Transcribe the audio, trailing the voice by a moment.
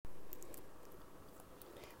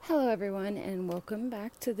Hello, everyone, and welcome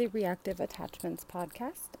back to the Reactive Attachments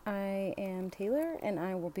podcast. I am Taylor, and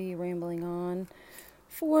I will be rambling on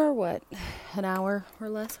for an hour or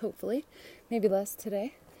less, hopefully, maybe less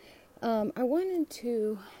today. I wanted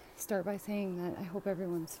to start by saying that I hope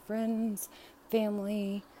everyone's friends,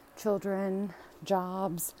 family, children,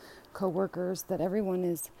 jobs, co-workers, that everyone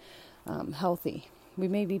is healthy. We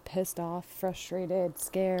may be pissed off, frustrated,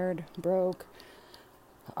 scared, broke,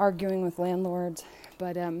 arguing with landlords,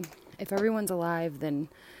 but if everyone's alive, then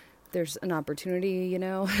there's an opportunity,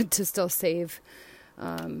 to still save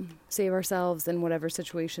ourselves in whatever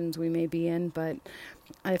situations we may be in. But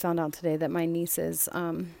I found out today that my niece is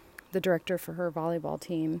the director for her volleyball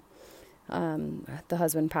team. The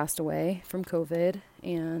husband passed away from COVID,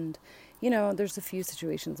 and there's a few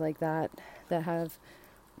situations like that have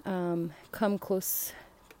come close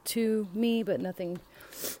to me, but nothing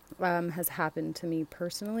has happened to me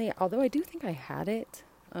personally, although I do think I had it,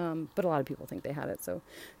 but a lot of people think they had it, so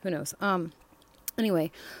who knows.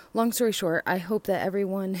 Anyway, long story short, I hope that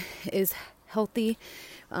everyone is healthy,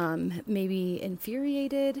 maybe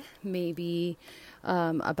infuriated, maybe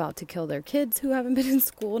about to kill their kids who haven't been in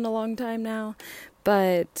school in a long time now,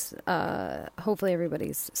 but hopefully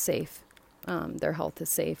everybody's safe. Their health is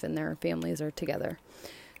safe and their families are together.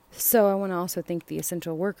 So I want to also thank the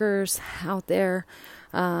essential workers out there.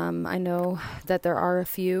 I know that there are a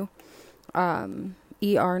few ER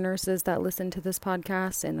nurses that listen to this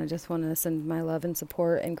podcast, and I just want to send my love and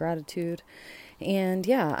support and gratitude. And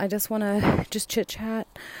yeah, I just want to just chit chat.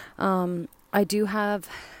 I do have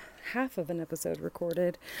half of an episode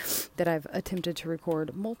recorded that I've attempted to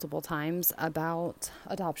record multiple times about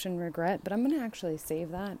adoption regret, but I'm going to actually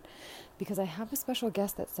save that because I have a special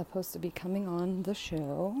guest that's supposed to be coming on the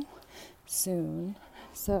show soon.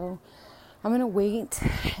 So I'm going to wait,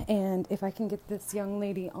 and if I can get this young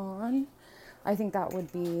lady on, I think that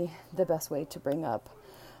would be the best way to bring up,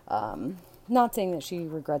 not saying that she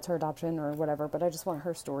regrets her adoption or whatever, but I just want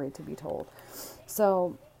her story to be told.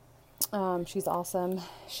 So she's awesome.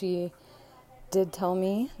 She did tell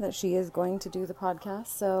me that she is going to do the podcast,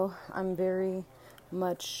 so I'm very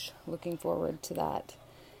much looking forward to that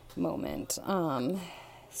moment.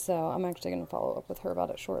 So I'm actually going to follow up with her about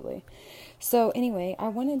it shortly. So anyway, I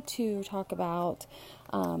wanted to talk about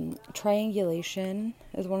triangulation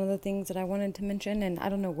is one of the things that I wanted to mention, and I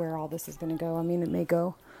don't know where all this is going to go. I mean, it may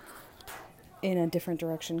go in a different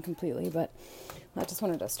direction completely, but I just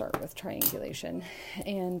wanted to start with triangulation.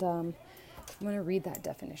 And I'm going to read that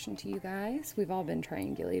definition to you guys. We've all been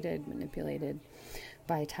triangulated, manipulated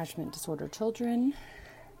by attachment disorder children.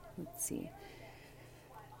 Let's see.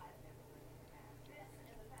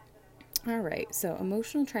 All right, so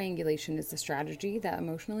emotional triangulation is the strategy that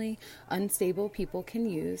emotionally unstable people can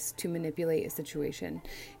use to manipulate a situation.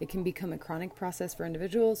 It can become a chronic process for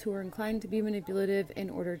individuals who are inclined to be manipulative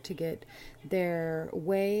in order to get their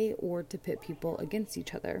way or to pit people against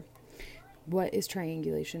each other. What is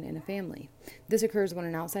triangulation in a family? This occurs when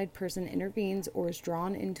an outside person intervenes or is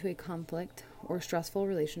drawn into a conflict or stressful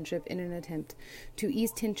relationship in an attempt to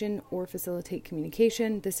ease tension or facilitate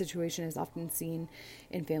communication. This situation is often seen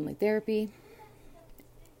in family therapy.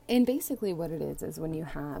 And basically what it is when you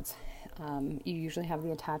have, you usually have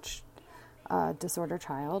the attached disorder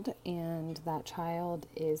child, and that child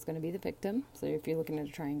is going to be the victim. So if you're looking at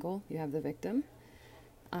a triangle, you have the victim,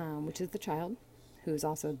 which is the child, who is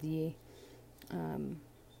also the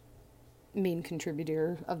main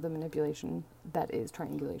contributor of the manipulation that is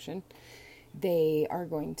triangulation. They are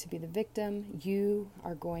going to be the victim. You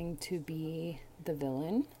are going to be the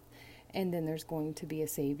villain. And then there's going to be a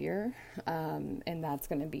savior. And that's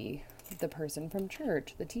going to be the person from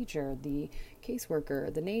church, the teacher, the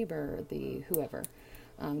caseworker, the neighbor, the whoever,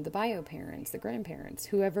 the bio parents, the grandparents,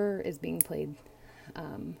 whoever is being played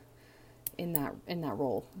in that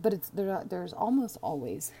role. But there's almost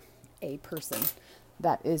always a person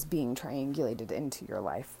that is being triangulated into your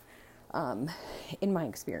life, in my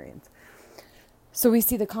experience. So we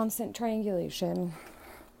see the constant triangulation,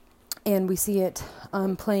 and we see it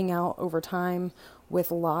playing out over time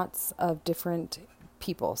with lots of different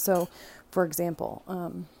people. So, for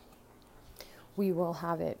example, we will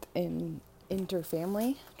have it in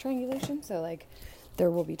interfamily triangulation. So, like, there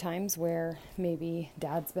will be times where maybe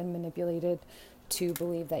dad's been manipulated to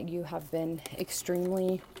believe that you have been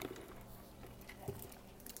extremely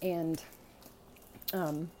and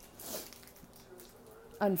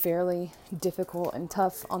unfairly difficult and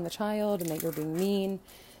tough on the child, and that you're being mean,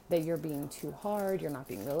 that you're being too hard, you're not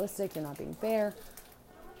being realistic, you're not being fair,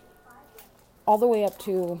 all the way up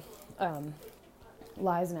to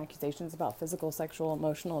lies and accusations about physical, sexual,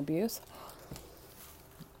 emotional abuse,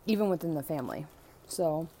 even within the family.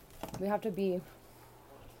 So we have to be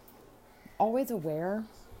always aware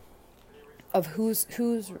of who's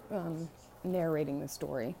narrating the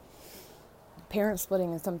story. Parent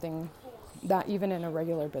splitting is something that even in a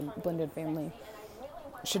regular blended family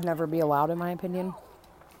should never be allowed, in my opinion.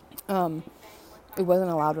 It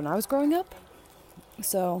wasn't allowed when I was growing up,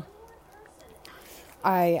 so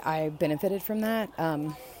I benefited from that.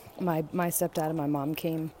 My stepdad and my mom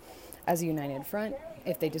came as a united front.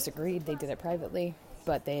 If they disagreed, they did it privately,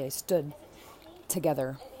 but they stood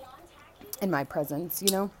together in my presence,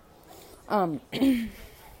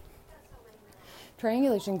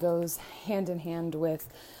 Triangulation goes hand in hand with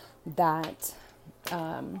that,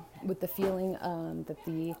 with the feeling that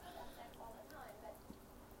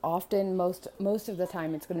often, most of the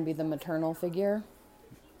time, it's going to be the maternal figure.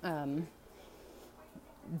 The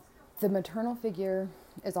maternal figure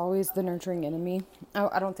is always the nurturing enemy.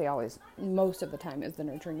 I don't say always. Most of the time is the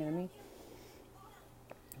nurturing enemy.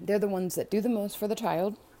 They're the ones that do the most for the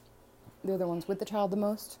child. They're the ones with the child the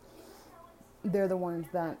most. They're the ones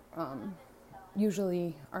that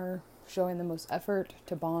usually are showing the most effort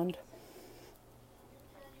to bond.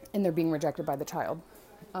 And they're being rejected by the child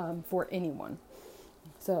for anyone.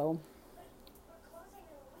 So,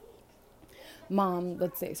 mom,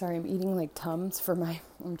 let's say, sorry, I'm eating like I'm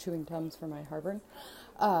chewing Tums for my heartburn.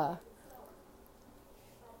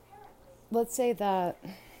 Let's say that,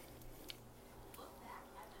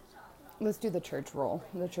 let's do the church role,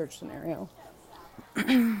 the church scenario.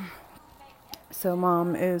 So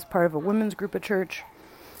mom is part of a women's group at church,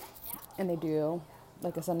 and they do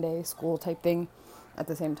like a Sunday school type thing at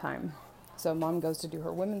the same time. So mom goes to do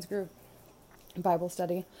her women's group Bible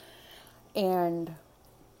study, and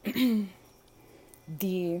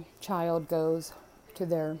the child goes to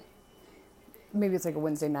their, maybe it's like a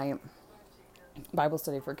Wednesday night Bible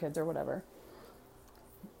study for kids or whatever.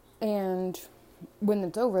 And when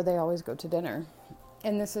it's over, they always go to dinner.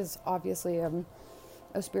 And this is obviously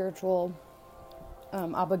a spiritual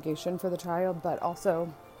obligation for the child, but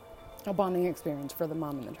also a bonding experience for the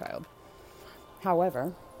mom and the child.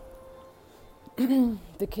 However,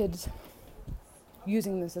 the kids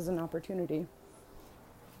using this as an opportunity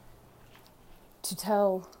to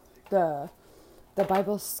tell the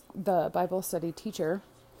Bible study teacher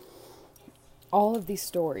all of these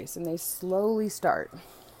stories, and they slowly start.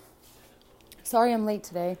 Sorry I'm late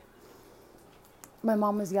today. My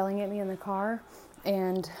mom was yelling at me in the car,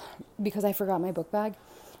 and because I forgot my book bag,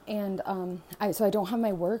 and so I don't have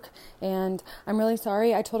my work, and I'm really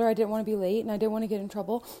sorry. I told her I didn't want to be late, and I didn't want to get in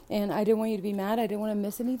trouble, and I didn't want you to be mad. I didn't want to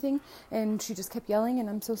miss anything, and she just kept yelling, and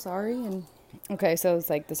I'm so sorry. And okay, so it's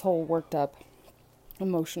like this whole worked up,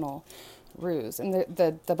 emotional ruse. And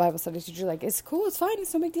the Bible study teacher like, it's cool, it's fine,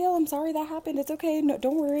 it's no big deal. I'm sorry that happened. It's okay. No,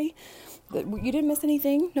 don't worry. You didn't miss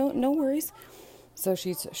anything. No worries. So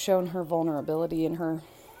she's shown her vulnerability and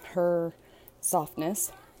her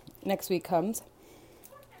softness. Next week comes,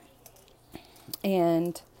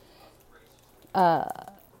 and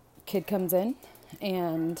kid comes in,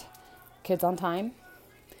 and kid's on time,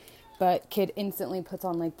 but kid instantly puts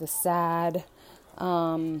on like the sad,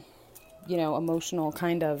 emotional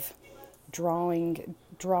kind of drawing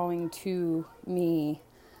to me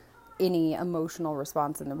any emotional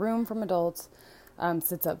response in the room from adults.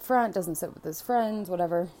 Sits up front, doesn't sit with his friends,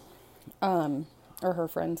 whatever, or her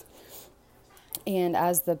friends. And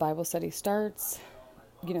as the Bible study starts,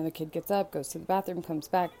 the kid gets up, goes to the bathroom, comes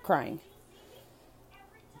back crying.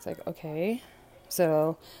 It's like, okay.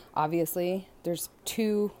 So obviously there's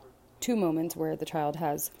two moments where the child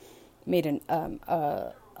has made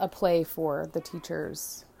a play for the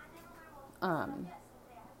teacher's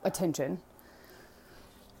attention.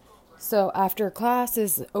 So after class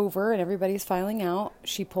is over and everybody's filing out,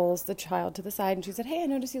 she pulls the child to the side and she said, "Hey, I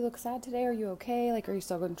noticed you look sad today. Are you okay? Like, are you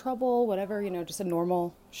still in trouble? Whatever, just a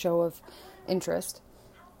normal show of interest."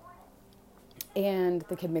 And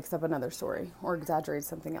the kid makes up another story or exaggerates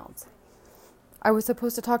something else. I was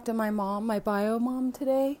supposed to talk to my mom, my bio mom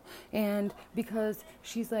today, and because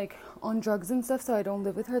she's like on drugs and stuff, so I don't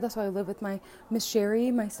live with her. That's why I live with my Miss Sherry,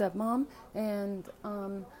 my stepmom, and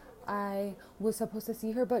I was supposed to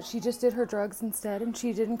see her, but she just did her drugs instead, and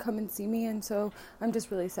she didn't come and see me, and so I'm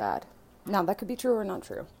just really sad. Now, that could be true or not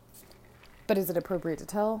true, but is it appropriate to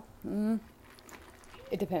tell?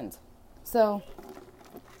 It depends. So,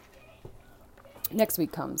 next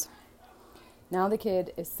week comes. Now the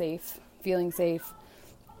kid is safe, feeling safe.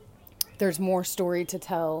 There's more story to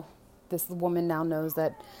tell. This woman now knows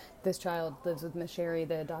that this child lives with Miss Sherry,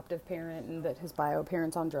 the adoptive parent, and that his bio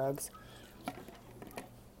parent's on drugs.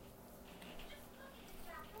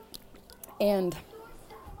 And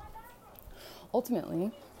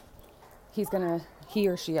ultimately, he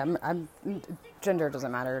or she, gender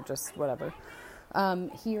doesn't matter, just whatever.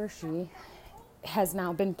 He or she has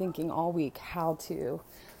now been thinking all week how to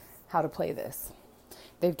play this.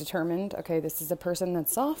 They've determined, okay, this is a person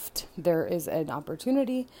that's soft. There is an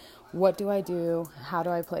opportunity. What do I do? How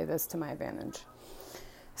do I play this to my advantage?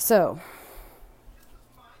 So,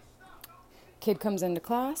 kid comes into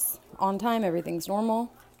class on time. Everything's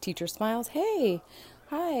normal. Teacher smiles. Hey,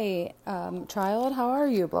 hi, child. How are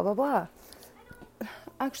you? Blah, blah, blah.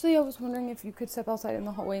 Actually, I was wondering if you could step outside in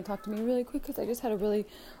the hallway and talk to me really quick because I just had a really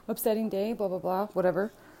upsetting day. Blah, blah, blah.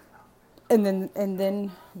 Whatever. And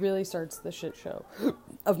then really starts the shit show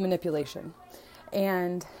of manipulation.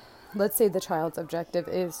 And let's say the child's objective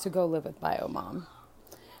is to go live with bio mom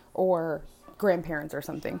or grandparents or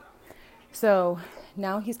something. So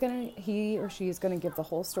now he or she is gonna give the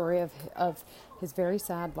whole story of his very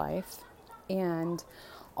sad life and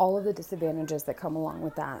all of the disadvantages that come along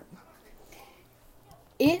with that.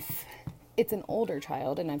 If it's an older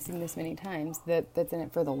child, and I've seen this many times, that's in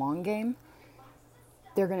it for the long game,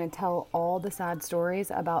 they're going to tell all the sad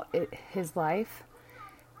stories about his life,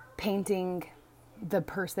 painting the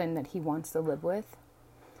person that he wants to live with,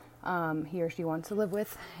 he or she wants to live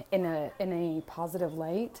with, in a positive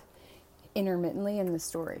light, intermittently in the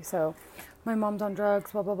story. So, my mom's on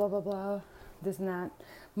drugs, blah, blah, blah, blah, blah, this and that.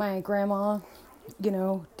 My grandma,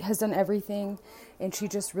 has done everything, and she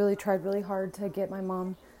just really tried really hard to get my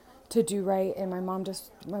mom to do right, and my mom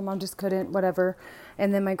just couldn't, whatever.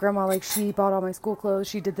 And then my grandma, she bought all my school clothes,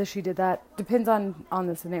 she did this, she did that. Depends on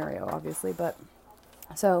the scenario, obviously, but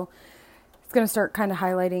so it's going to start kind of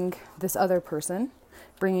highlighting this other person,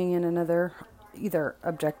 bringing in another either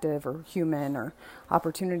objective or human or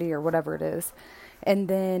opportunity or whatever it is. And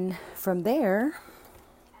then from there,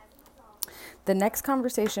 the next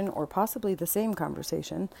conversation, or possibly the same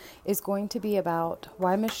conversation, is going to be about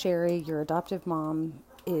why Miss Sherry, your adoptive mom,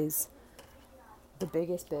 is the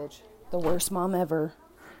biggest bitch, the worst mom ever,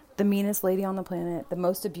 the meanest lady on the planet, the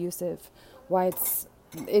most abusive, why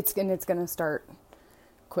it's going to start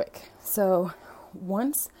quick. So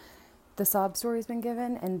once the sob story's been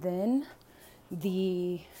given, and then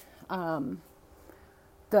the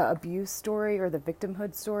abuse story or the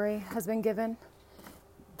victimhood story has been given,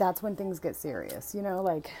 that's when things get serious,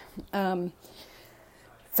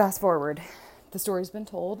 fast forward, the story's been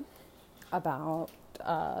told about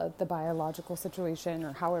the biological situation,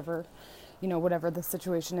 or however, whatever the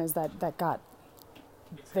situation is that got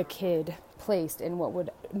the kid placed in what would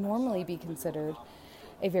normally be considered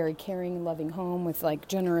a very caring, loving home with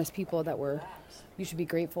generous people you should be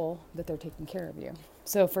grateful that they're taking care of you.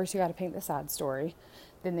 So first you got to paint the sad story,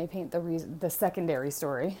 then they paint the secondary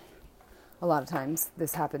story. A lot of times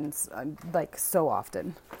this happens so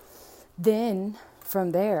often. Then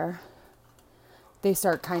from there, they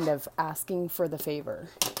start kind of asking for the favor.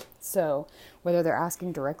 So whether they're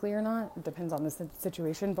asking directly or not, it depends on the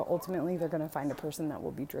situation, but ultimately they're going to find a person that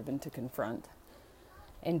will be driven to confront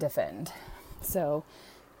and defend. So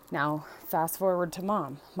now fast forward to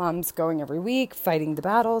mom. Mom's going every week, fighting the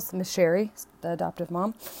battles. Miss Sherry, the adoptive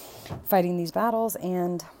mom, fighting these battles.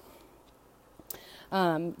 And,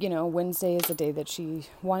 Wednesday is a day that she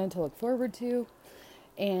wanted to look forward to.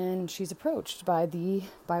 And she's approached by the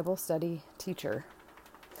Bible study teacher.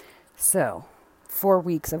 So 4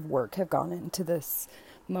 weeks of work have gone into this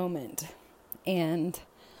moment, and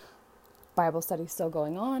Bible study's still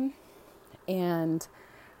going on. And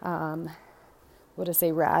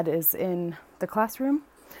Rad is in the classroom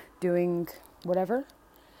doing whatever,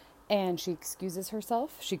 and she excuses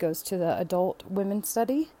herself. She goes to the adult women's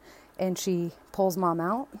study, and she pulls mom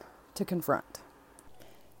out to confront.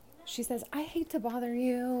 She says, I hate to bother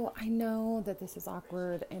you. I know that this is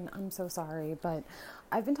awkward and I'm so sorry, but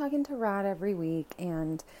I've been talking to Rad every week,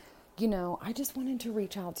 and, I just wanted to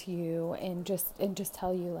reach out to you and just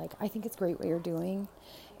tell you, I think it's great what you're doing.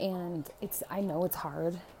 And I know it's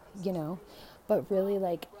hard, but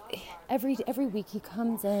really every week he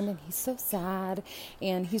comes in and he's so sad,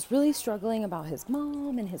 and he's really struggling about his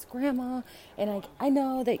mom and his grandma. And I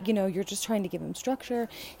know that, you're just trying to give him structure,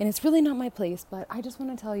 and it's really not my place, but I just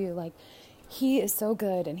want to tell you, he is so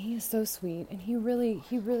good and he is so sweet, and he's really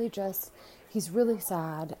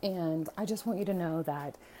sad. And I just want you to know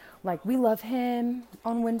that, we love him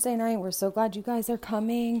on Wednesday night. We're so glad you guys are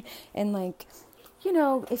coming. And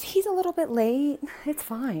if he's a little bit late, it's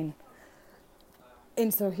fine.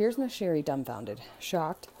 And so here's Miss Sherry, dumbfounded,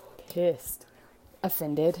 shocked, pissed,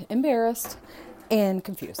 offended, embarrassed, and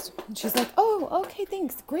confused. She's like, oh, okay,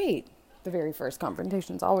 thanks, great. The very first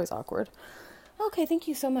confrontation's always awkward. Okay, thank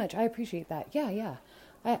you so much. I appreciate that. Yeah.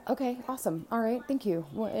 Okay, awesome. All right, thank you.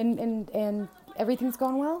 And everything's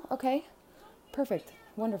going well? Okay. Perfect.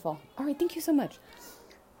 Wonderful. All right. Thank you so much.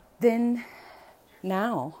 Then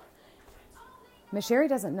now, Miss Sherry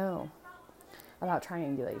doesn't know about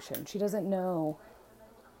triangulation. She doesn't know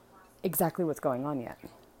exactly what's going on yet.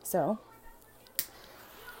 So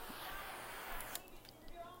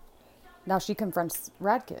now she confronts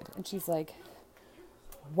Radkid and she's like,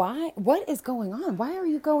 why? What is going on? Why are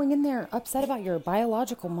you going in there upset about your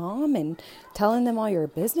biological mom and telling them all your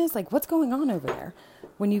business? Like, what's going on over there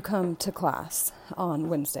when you come to class on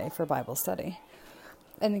Wednesday for Bible study?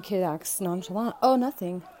 And the kid acts nonchalant. Oh,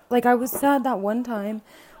 nothing. Like, I was sad that one time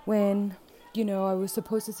when, I was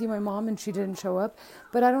supposed to see my mom and she didn't show up.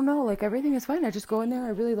 But I don't know. Like, everything is fine. I just go in there. I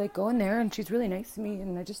really like going there. And she's really nice to me.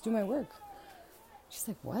 And I just do my work. She's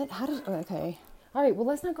like, what? Okay. All right, well,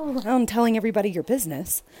 let's not go around telling everybody your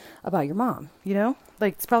business about your mom,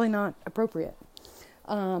 Like, it's probably not appropriate.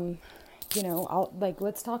 Let's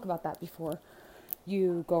talk about that before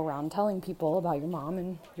you go around telling people about your mom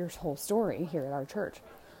and your whole story here at our church.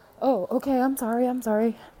 Oh, okay, I'm sorry.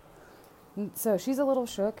 And so she's a little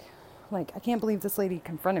shook. Like, I can't believe this lady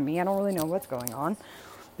confronted me. I don't really know what's going on.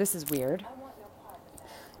 This is weird.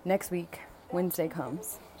 Next week, Wednesday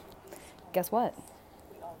comes. Guess what?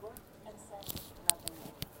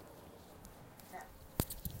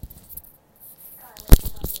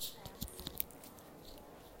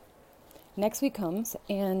 Next week comes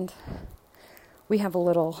and we have a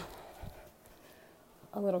little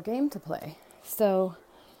game to play. So,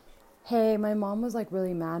 hey, my mom was like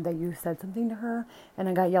really mad that you said something to her and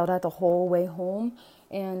I got yelled at the whole way home.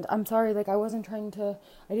 And I'm sorry, like I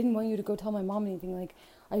didn't want you to go tell my mom anything. Like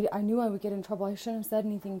I knew I would get in trouble. I shouldn't have said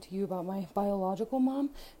anything to you about my biological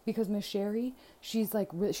mom because Miss Sherry, she's like,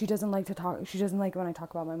 she doesn't like to talk. She doesn't like when I talk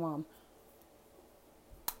about my mom.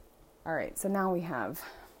 All right. So now we have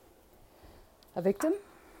a victim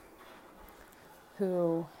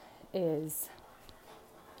who is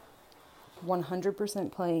 100%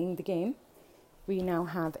 playing the game. We now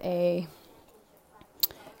have a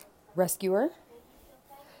rescuer.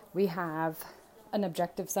 We have an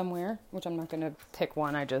objective somewhere, which I'm not going to pick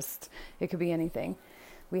one. It could be anything.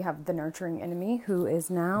 We have the nurturing enemy who is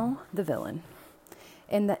now the villain.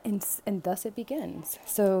 And thus it begins.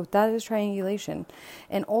 So that is triangulation.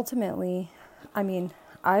 And ultimately,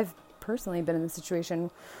 I've personally been in the situation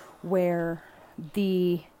where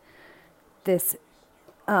this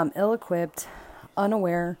ill-equipped,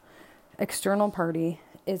 unaware, external party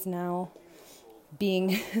is now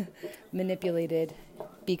being manipulated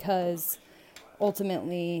because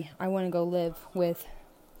ultimately I want to go live with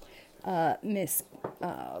let's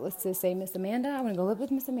just say Miss Amanda. I want to go live with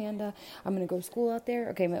Miss Amanda. I'm going to go to school out there.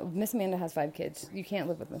 Okay, Miss Amanda has 5 kids. You can't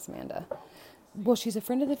live with Miss Amanda. Well, she's a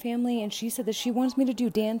friend of the family, and she said that she wants me to do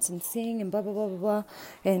dance and sing and blah, blah, blah, blah, blah.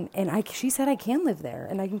 And she said I can live there,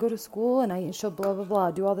 and I can go to school, and she'll blah, blah,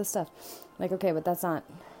 blah, do all this stuff. Like, okay, but it's not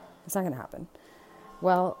going to happen.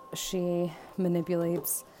 Well, she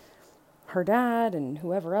manipulates her dad and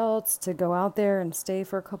whoever else to go out there and stay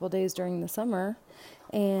for a couple days during the summer,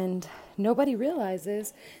 and nobody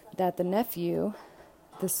realizes that the nephew,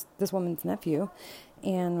 this woman's nephew,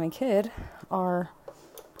 and my kid are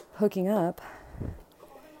hooking up.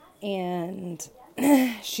 And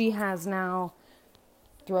she has now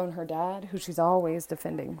thrown her dad, who she's always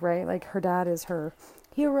defending, right? Like, her dad is her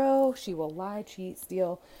hero. She will lie, cheat,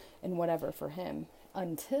 steal, and whatever for him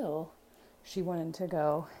until she wanted to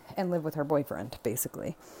go and live with her boyfriend,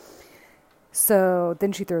 basically. So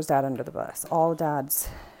then she throws dad under the bus. All dad's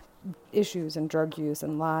issues and drug use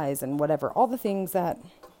and lies and whatever, all the things that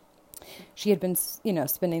she had been,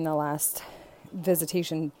 spending the last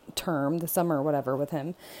visitation term, the summer or whatever, with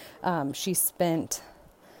him, she spent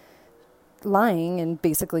lying and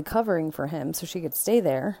basically covering for him so she could stay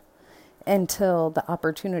there until the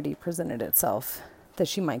opportunity presented itself that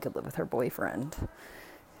she might could live with her boyfriend.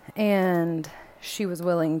 And she was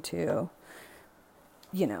willing to,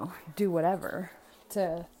 do whatever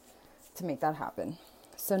to make that happen.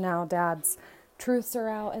 So now dad's truths are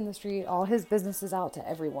out in the street, all his business is out to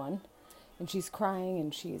everyone, and she's crying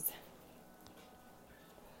and she's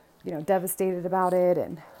devastated about it,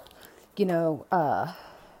 and,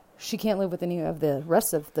 she can't live with any of the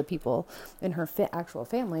rest of the people in her actual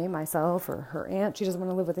family, myself or her aunt. She doesn't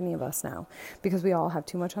want to live with any of us now because we all have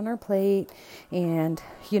too much on our plate, and,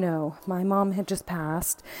 my mom had just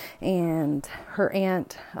passed, and her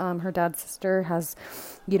aunt, her dad's sister has,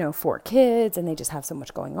 4 kids, and they just have so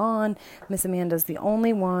much going on. Miss Amanda's the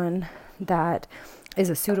only one that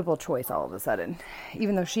is a suitable choice all of a sudden,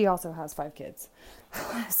 even though she also has 5 kids.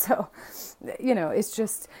 So, it's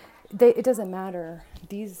just, it doesn't matter.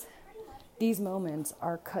 These moments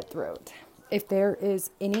are cutthroat, if there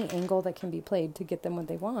is any angle that can be played to get them what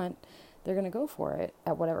they want, they're going to go for it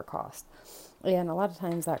at whatever cost. And a lot of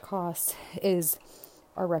times that cost is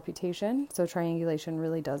our reputation. So triangulation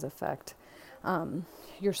really does affect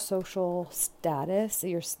your social status,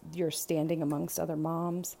 your standing amongst other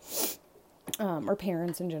moms or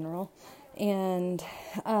parents in general. And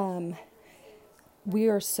we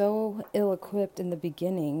are so ill-equipped in the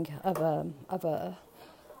beginning of a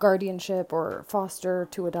guardianship or foster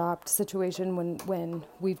to adopt situation when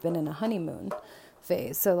we've been in a honeymoon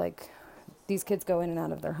phase. So like these kids go in and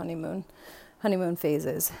out of their honeymoon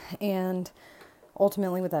phases, and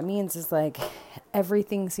ultimately what that means is like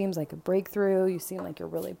everything seems like a breakthrough. You seem like you're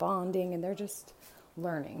really bonding, and they're just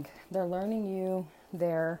learning. They're learning you.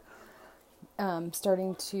 They're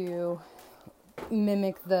starting to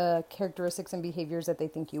mimic the characteristics and behaviors that they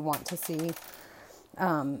think you want to see.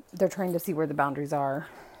 They're trying to see where the boundaries are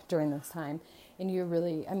during this time. And you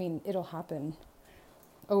really, it'll happen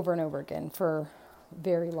over and over again for a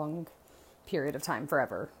very long period of time,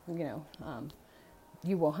 forever.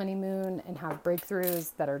 You will honeymoon and have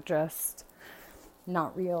breakthroughs that are just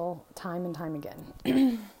not real time and time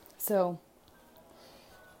again. So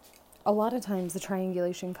a lot of times the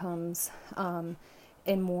triangulation comes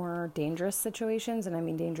in more dangerous situations. And I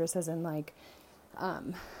mean dangerous as in like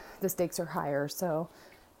the stakes are higher. So,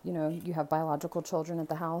 you have biological children at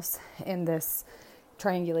the house, and this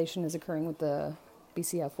triangulation is occurring with the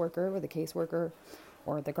BCF worker or the caseworker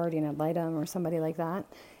or the guardian ad litem or somebody like that.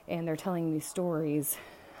 And they're telling these stories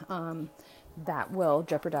that will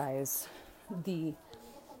jeopardize the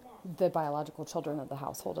biological children of the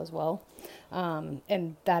household as well.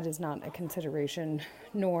 And that is not a consideration,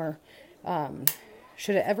 nor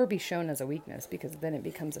should it ever be shown as a weakness, because then it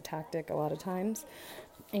becomes a tactic a lot of times.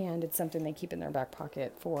 And it's something they keep in their back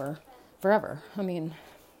pocket for forever.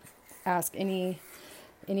 Ask any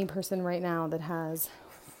person right now that has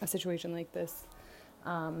a situation like this,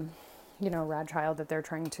 rad child that they're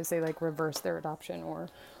trying to say like reverse their adoption or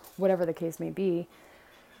whatever the case may be.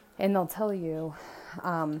 And they'll tell you,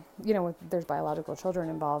 if there's biological children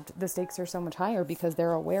involved, the stakes are so much higher because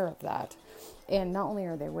they're aware of that. And not only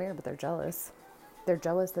are they aware, but they're jealous. They're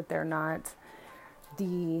jealous that they're not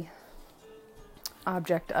the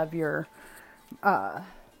object of your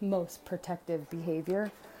most protective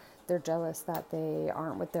behavior. They're jealous that they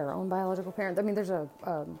aren't with their own biological parents. There's a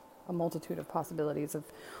multitude of possibilities of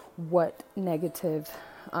what negative,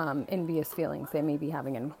 envious feelings they may be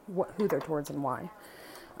having and who they're towards and why.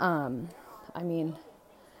 I've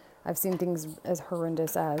seen things as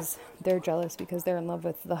horrendous as they're jealous because they're in love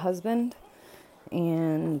with the husband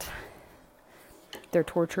and they're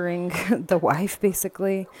torturing the wife,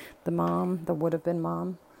 basically, the mom, the would-have-been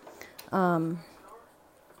mom. And,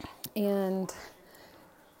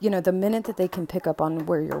 the minute that they can pick up on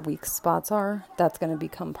where your weak spots are, that's going to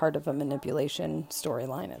become part of a manipulation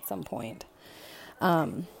storyline at some point.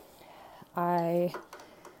 I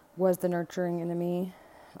was the nurturing enemy.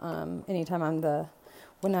 Anytime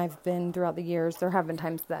when I've been throughout the years, there have been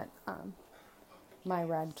times that my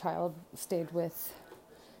rad child stayed with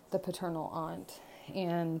the paternal aunt,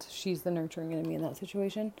 and she's the nurturing enemy in that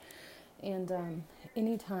situation. And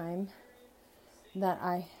anytime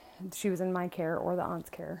that she was in my care or the aunt's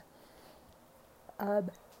care,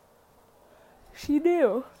 she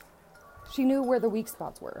knew where the weak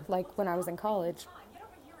spots were. Like when I was in college,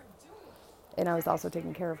 and I was also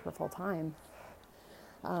taking care of her full time,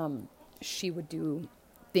 she would do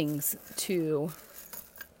things to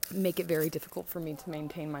make it very difficult for me to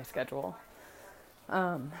maintain my schedule.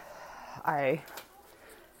 I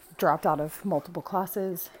dropped out of multiple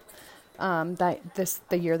classes the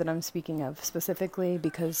year that I'm speaking of specifically,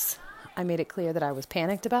 because I made it clear that I was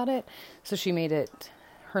panicked about it. So she made it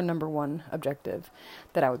her number one objective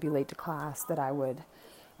that I would be late to class, that I would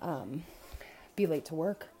be late to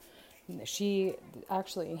work. She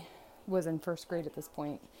actually was in first grade at this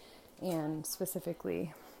point, and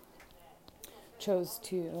specifically chose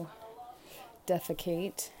to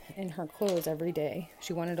defecate in her clothes every day.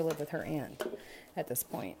 She wanted to live with her aunt at this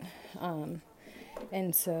point.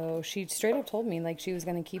 And so she straight up told me like she was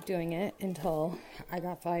going to keep doing it until I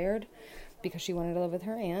got fired, because she wanted to live with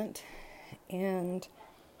her aunt, and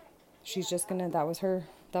she's just gonna, that was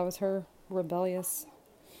her rebellious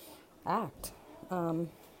act.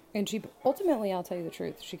 And she ultimately, I'll tell you the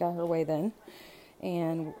truth, she got her way then.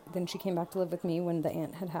 And then she came back to live with me when the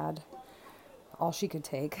aunt had all she could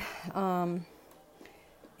take. And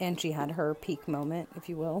she had her peak moment, if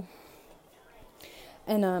you will.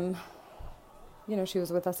 And, she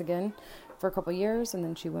was with us again for a couple years, and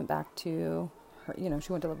then she went back to her,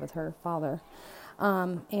 she went to live with her father.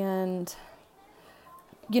 And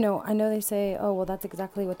I know they say, oh, well, that's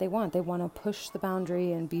exactly what they want. They want to push the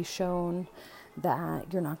boundary and be shown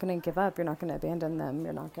that you're not going to give up. You're not going to abandon them.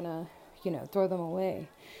 You're not going to, throw them away.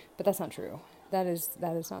 But that's not true. That is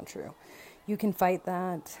not true. You can fight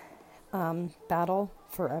that battle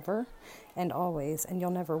forever and always, and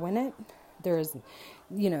you'll never win it. There is,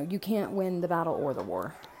 you can't win the battle or the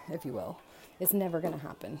war, if you will. It's never going to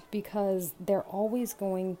happen because they're always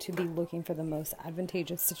going to be looking for the most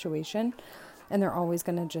advantageous situation, and they're always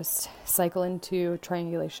going to just cycle into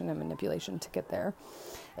triangulation and manipulation to get there.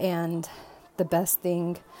 And the best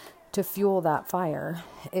thing to fuel that fire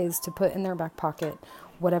is to put in their back pocket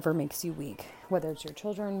whatever makes you weak, whether it's your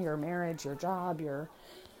children, your marriage, your job, your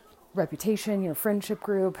reputation, your friendship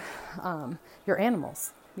group, your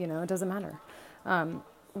animals, it doesn't matter.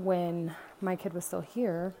 When my kid was still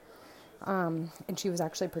here, and she was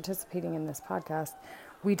actually participating in this podcast,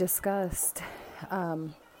 we discussed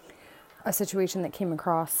a situation that came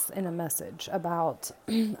across in a message about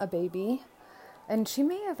a baby. And she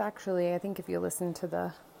may have actually, I think if you listen to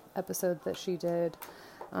the episode that she did,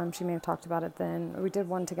 she may have talked about it then. We did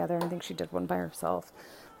one together. I think she did one by herself.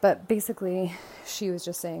 But basically, she was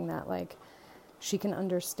just saying that, like, she can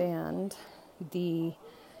understand the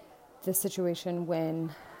situation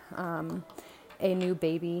when a new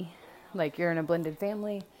baby, like you're in a blended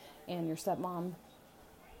family and your stepmom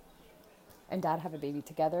and dad have a baby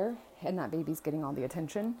together and that baby's getting all the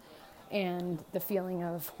attention, and the feeling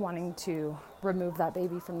of wanting to remove that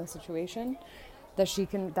baby from the situation, that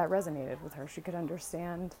resonated with her. She could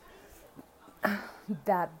understand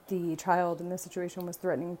that the child in this situation was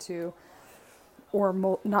threatening to,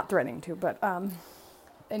 or not threatening to, but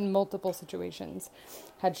in multiple situations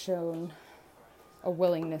had shown a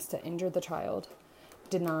willingness to injure the child,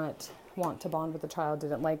 did not want to bond with the child,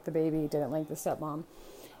 didn't like the baby, didn't like the stepmom.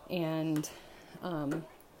 And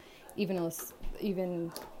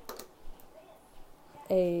even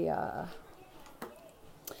a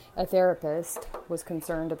therapist was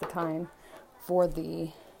concerned at the time for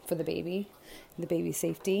the baby's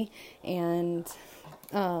safety, and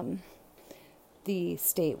the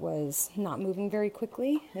state was not moving very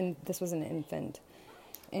quickly, and this was an infant,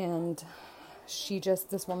 and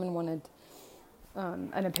this woman wanted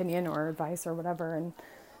an opinion or advice or whatever, and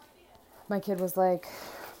my kid was like,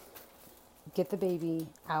 get the baby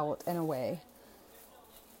out and away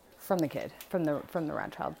from the kid, from the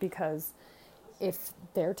rat child, because if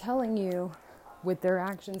they're telling you with their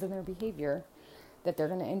actions and their behavior that they're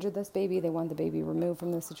going to injure this baby, they want the baby removed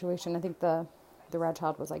from the situation. I think the rat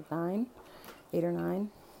child was like 8 or 9.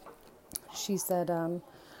 She said,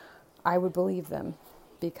 I would believe them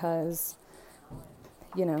because,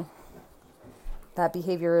 that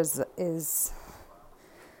behavior is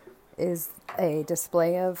a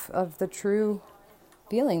display of the true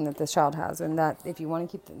feeling that this child has, and that if you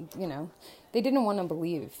want to keep they didn't want to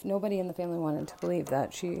believe, nobody in the family wanted to believe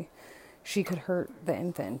that she could hurt the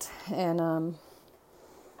infant, and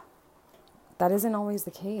that isn't always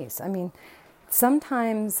the case. I mean,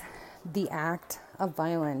 sometimes the act of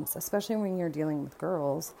violence, especially when you're dealing with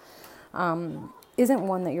girls, isn't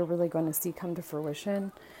one that you're really going to see come to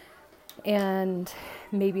fruition. And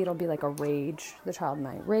maybe it'll be like a rage. The child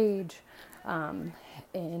might rage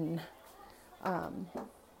in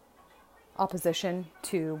opposition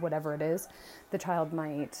to whatever it is. The child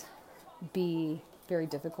might be very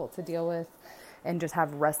difficult to deal with and just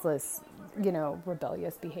have restless,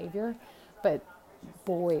 rebellious behavior. But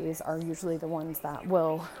boys are usually the ones that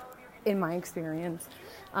will, in my experience,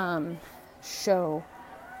 show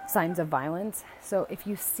signs of violence. So if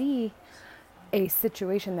you see a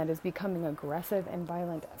situation that is becoming aggressive and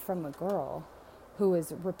violent from a girl who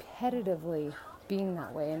is repetitively being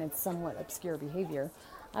that way, and it's somewhat obscure behavior,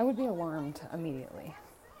 I would be alarmed immediately.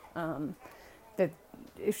 That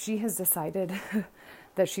if she has decided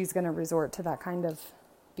that she's going to resort to that kind of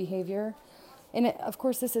behavior, and of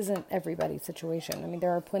course this isn't everybody's situation. I mean,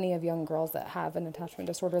 there are plenty of young girls that have an attachment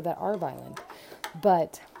disorder that are violent,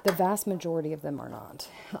 but the vast majority of them are not.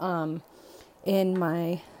 In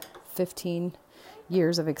my 15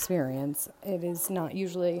 years of experience, it is not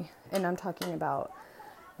usually, and I'm talking about,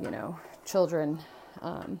 children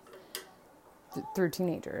through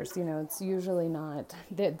teenagers, it's usually not,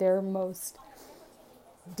 their most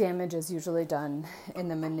damage is usually done in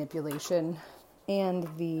the manipulation and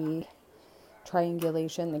the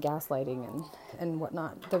triangulation, the gaslighting and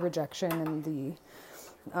whatnot, the rejection and the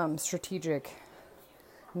strategic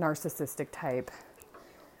narcissistic type,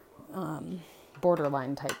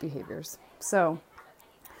 borderline type behaviors. So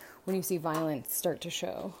when you see violence start to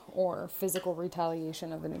show or physical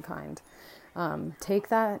retaliation of any kind,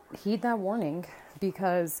 heed that warning,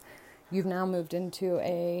 because you've now moved into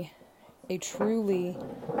a truly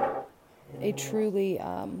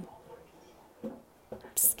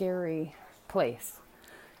scary place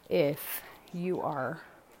if you are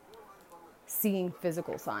seeing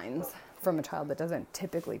physical signs from a child that doesn't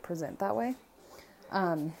typically present that way.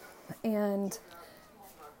 And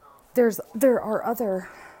there are other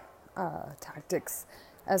tactics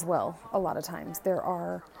as well. A lot of times there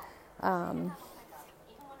are,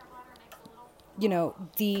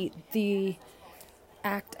 the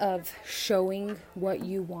act of showing what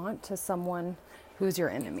you want to someone who is your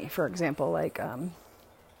enemy. For example, like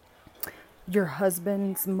your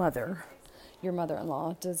husband's mother, your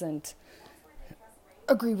mother-in-law doesn't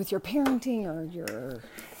agree with your parenting or your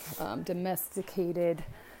domesticated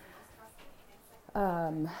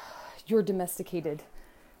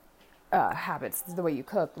habits, the way you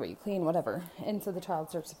cook, the way you clean, whatever. And so the child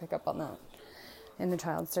starts to pick up on that. And the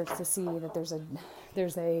child starts to see that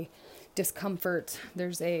there's a discomfort,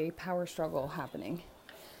 there's a power struggle happening.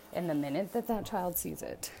 And the minute that child sees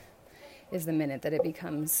it is the minute that it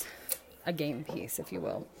becomes a game piece, if you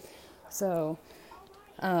will. So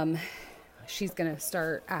she's going to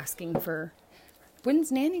start asking for,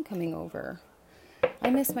 when's Nanny coming over? I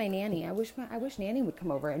miss my nanny. I wish Nanny would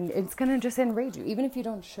come over. And it's going to just enrage you. Even if you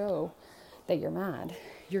don't show that you're mad,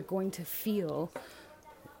 you're going to feel,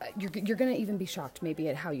 you're going to even be shocked maybe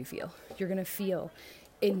at how you feel. You're going to feel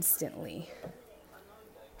instantly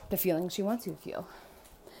the feelings she wants you to feel.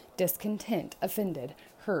 Discontent, offended,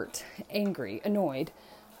 hurt, angry, annoyed.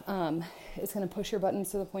 It's going to push your buttons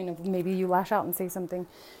to the point of maybe you lash out and say something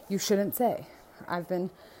you shouldn't say. I've been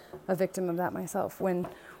a victim of that myself when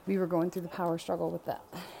we were going through the power struggle with that.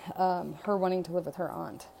 Her wanting to live with her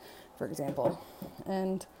aunt, for example.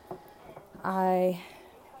 And I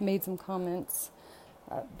made some comments.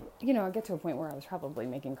 I get to a point where I was probably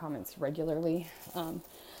making comments regularly.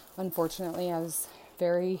 Unfortunately, I was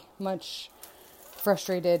very much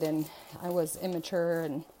frustrated and I was immature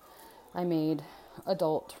and I made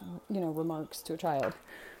adult, remarks to a child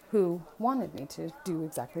who wanted me to do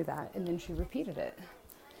exactly that. And then she repeated it.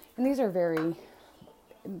 And these are very,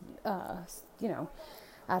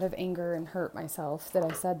 out of anger and hurt myself that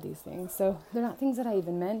I said these things. So they're not things that I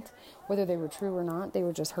even meant, whether they were true or not. They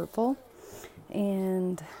were just hurtful.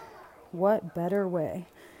 And what better way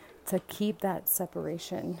to keep that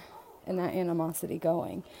separation and that animosity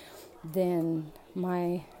going than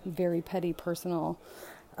my very petty personal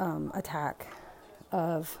attack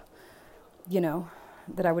of,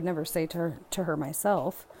 that I would never say to her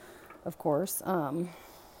myself, of course. And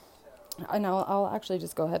I'll actually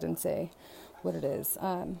just go ahead and say what it is.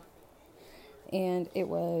 And it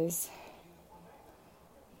was,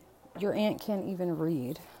 your aunt can't even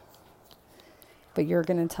read, but you're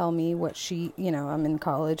going to tell me what I'm in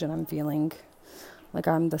college and I'm feeling like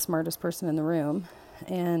I'm the smartest person in the room.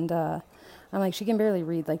 And I'm like, she can barely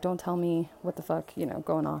read. Like, don't tell me what the fuck,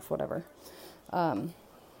 going off, whatever.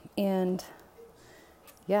 And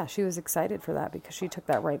yeah, she was excited for that because she took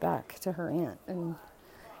that right back to her aunt. And,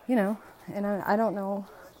 and I don't know,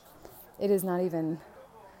 it is not even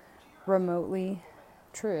remotely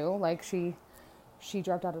true. Like she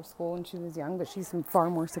dropped out of school when she was young, but she's far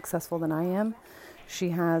more successful than I am. She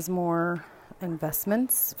has more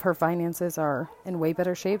investments. Her finances are in way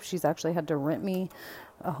better shape. She's actually had to rent me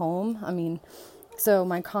a home. So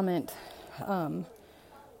my comment,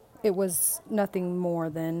 it was nothing more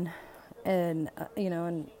than an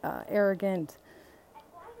arrogant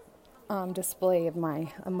display of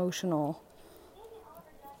my emotional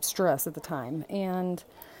stress at the time. And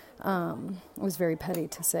it was very petty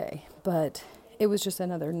to say, but it was just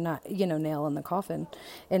another nail in the coffin.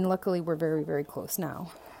 And luckily we're very, very close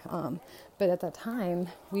now. But at that time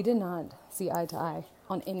we did not see eye to eye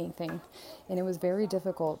on anything. And it was very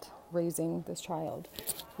difficult raising this child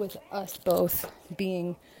with us both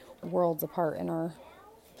being worlds apart in our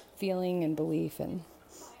feeling and belief and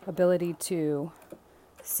ability to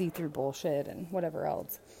see through bullshit and whatever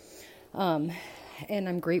else. And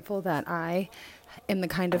I'm grateful that I am the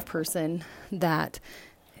kind of person that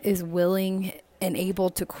is willing and able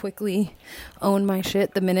to quickly own my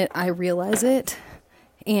shit the minute I realize it.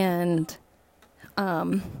 And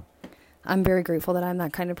I'm very grateful that I'm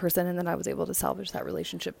that kind of person and that I was able to salvage that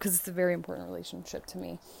relationship because it's a very important relationship to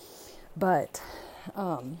me. But,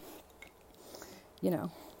 and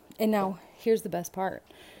now here's the best part.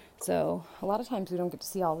 So a lot of times we don't get to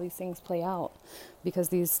see all these things play out because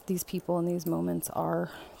these people in these moments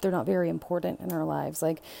they're not very important in our lives.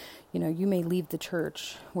 Like, you may leave the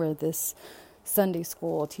church where this Sunday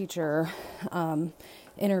school teacher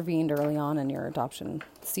intervened early on in your adoption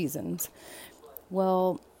seasons.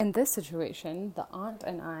 Well, in this situation, the aunt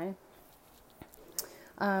and I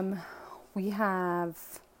we have,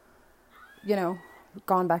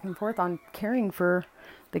 gone back and forth on caring for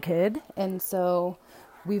the kid. And so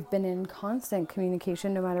we've been in constant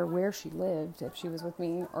communication no matter where she lived, if she was with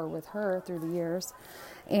me or with her through the years.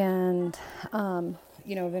 And,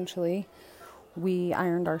 eventually we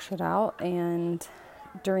ironed our shit out. And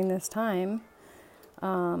during this time,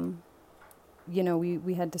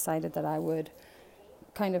 we had decided that I would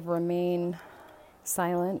kind of remain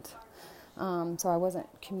silent. So I wasn't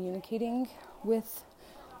communicating with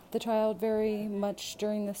the child very much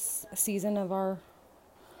during this season of our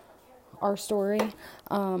story.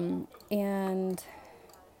 And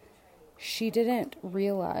she didn't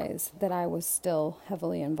realize that I was still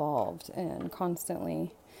heavily involved and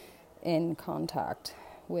constantly in contact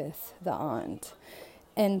with the aunt.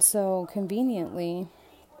 And so conveniently,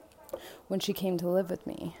 when she came to live with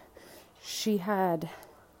me, she had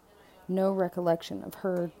no recollection of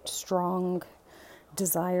her strong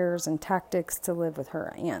desires and tactics to live with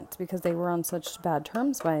her aunt, because they were on such bad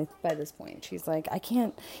terms by this point. She's like, I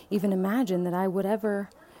can't even imagine that I would ever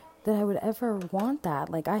want that.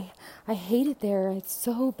 Like, I hate it there. It's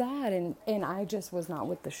so bad. And I just was not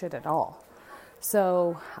with the shit at all.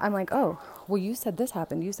 So I'm like, oh, well, you said this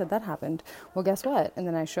happened. You said that happened. Well, guess what? And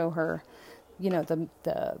then I show her,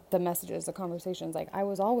 the messages, the conversations. Like, I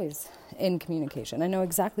was always in communication. I know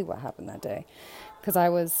exactly what happened that day because I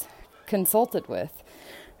was consulted with.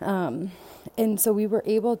 And so I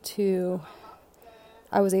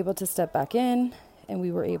was able to step back in, and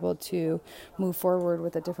we were able to move forward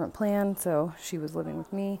with a different plan. So she was living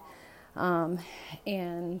with me.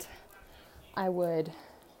 And I would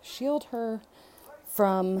shield her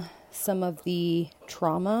from some of the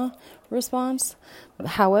trauma response.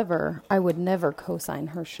 However, I would never co-sign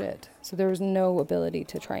her shit. So there was no ability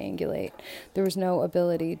to triangulate. There was no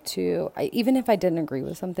ability to, even if I didn't agree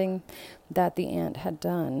with something that the aunt had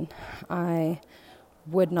done, I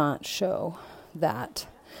would not show that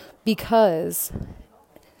because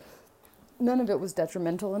none of it was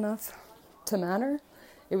detrimental enough to matter.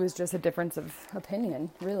 It was just a difference of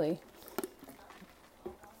opinion, really.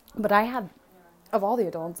 But of all the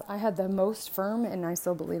adults, I had the most firm, and I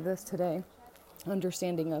still believe this today,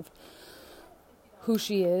 understanding of who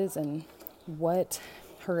she is and what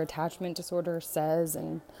her attachment disorder says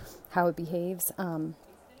and how it behaves.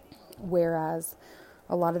 Whereas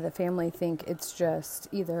a lot of the family think it's just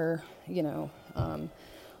either,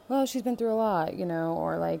 well, she's been through a lot,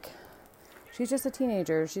 or like, she's just a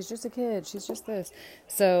teenager, she's just a kid, she's just this.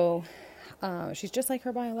 So she's just like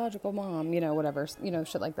her biological mom, whatever,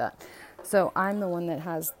 shit like that. So I'm the one that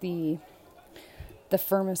has the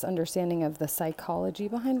firmest understanding of the psychology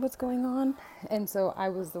behind what's going on. And so I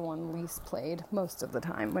was the one least played most of the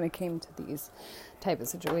time when it came to these type of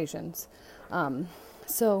situations.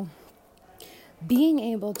 So being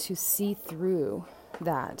able to see through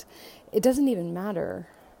that, it doesn't even matter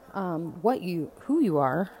who you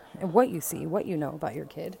are and what you see, what you know about your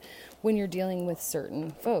kid when you're dealing with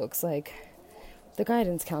certain folks, like the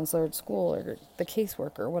guidance counselor at school or the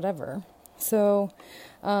caseworker, whatever. So,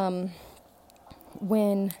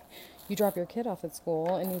 when you drop your kid off at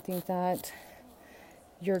school and you think that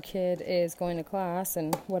your kid is going to class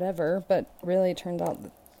and whatever, but really it turns out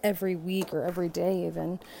that every week or every day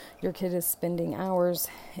even, your kid is spending hours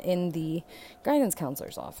in the guidance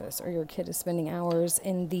counselor's office, or your kid is spending hours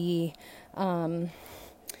in the, like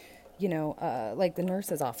the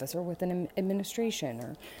nurse's office, or with an administration,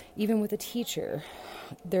 or even with a teacher.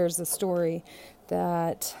 There's a story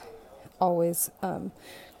that always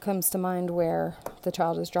comes to mind where the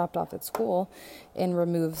child is dropped off at school and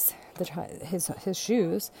removes his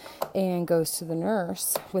shoes and goes to the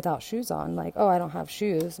nurse without shoes on. Like, oh, I don't have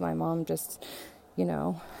shoes. My mom just,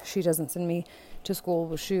 she doesn't send me to school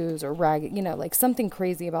with shoes, or ragged, like something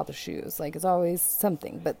crazy about the shoes. Like, it's always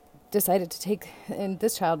something, but decided to take, and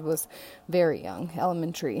this child was very young,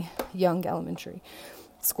 elementary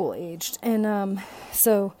school aged. And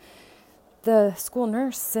so the school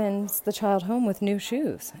nurse sends the child home with new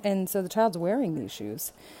shoes. And so the child's wearing these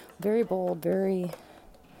shoes. Very bold, very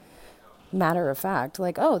matter of fact.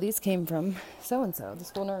 Like, oh, these came from so-and-so, the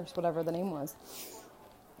school nurse, whatever the name was.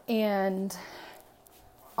 And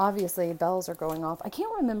obviously bells are going off. I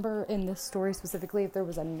can't remember in this story specifically if there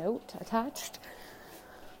was a note attached.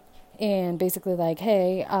 And basically like,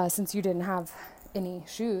 hey, since you didn't have any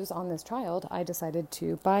shoes on this child, I decided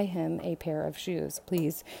to buy him a pair of shoes.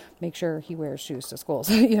 Please make sure he wears shoes to school.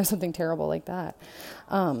 So, something terrible like that.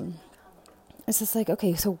 It's just like,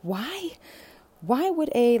 okay, so why would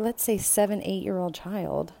a, let's say 7-8-year-old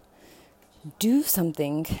child do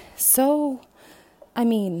something so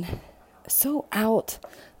so out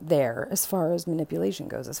there as far as manipulation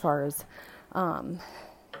goes, as far as,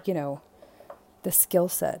 the skill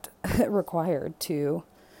set required to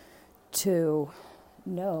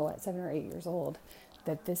know at 7 or 8 years old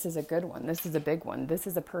that this is a good one, this is a big one, this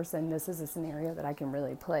is a person, this is a scenario that I can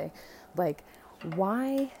really play. Like,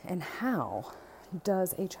 why and how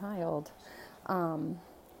does a child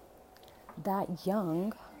that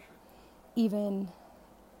young even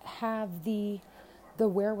have the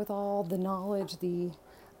wherewithal, the knowledge, the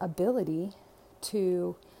ability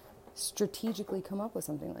to strategically come up with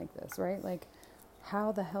something like this, right? Like,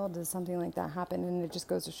 how the hell does something like that happen? And it just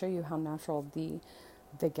goes to show you how natural the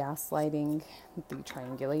gaslighting, the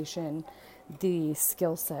triangulation, the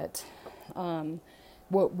skill set,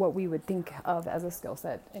 what we would think of as a skill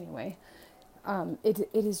set anyway, it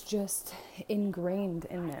is just ingrained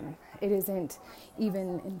in them. It isn't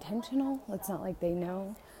even intentional. It's not like they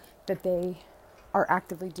know that they are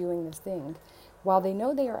actively doing this thing. While they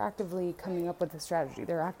know they are actively coming up with a strategy,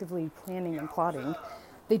 they're actively planning and plotting,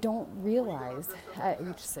 they don't realize at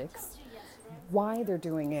age 6 why they're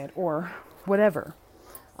doing it or whatever.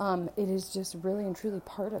 It is just really and truly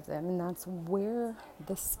part of them, and that's where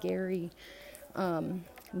the scary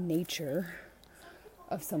nature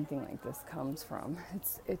of something like this comes from.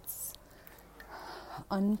 It's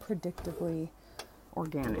unpredictably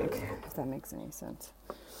organic, if that makes any sense.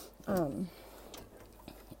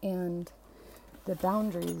 And the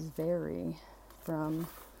boundaries vary from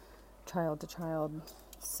child to child,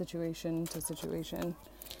 situation to situation.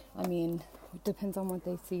 I mean, it depends on what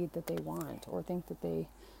they see that they want or think that they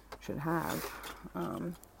should have.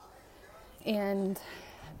 And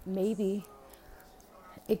maybe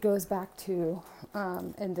it goes back to,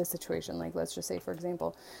 in this situation, like let's just say, for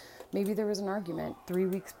example, maybe there was an argument 3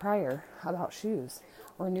 weeks prior about shoes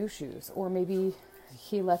or new shoes, or maybe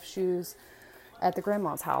he left shoes at the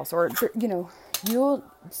grandma's house, or,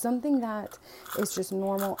 something that is just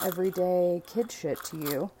normal, everyday kid shit to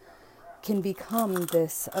you can become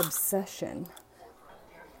this obsession.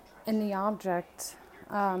 And the object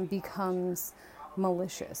becomes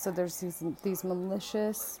malicious. So there's these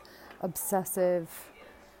malicious, obsessive,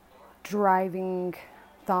 driving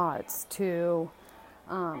thoughts to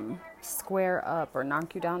square up or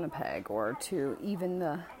knock you down a peg, or to even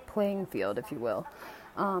the playing field, if you will.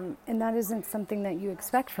 And that isn't something that you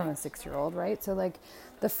expect from a 6-year-old, right? So like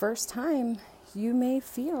the first time you may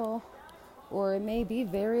feel, or it may be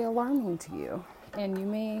very alarming to you, and you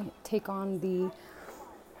may take on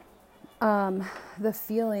the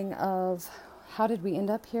feeling of, how did we end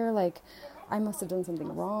up here? Like, I must have done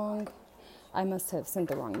something wrong. I must have sent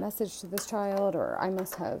the wrong message to this child, or I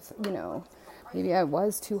must have, maybe I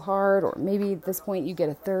was too hard, or maybe at this point you get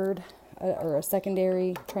a third or a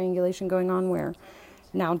secondary triangulation going on where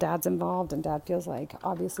now dad's involved and dad feels like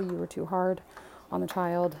obviously you were too hard on the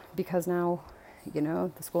child because now,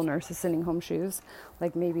 the school nurse is sending home shoes.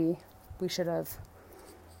 Like, maybe we should have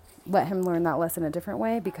let him learn that lesson a different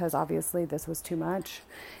way, because obviously this was too much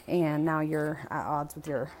and now you're at odds with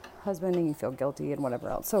your husband and you feel guilty and whatever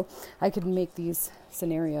else. So I could make these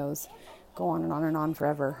scenarios go on and on and on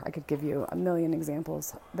forever. I could give you a million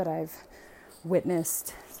examples that I've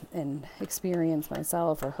witnessed and experienced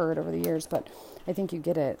myself or heard over the years, but I think you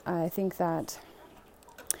get it. I think that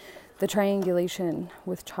the triangulation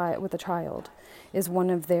with a child is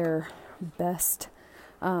one of their best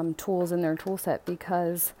tools in their tool set,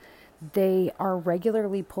 because they are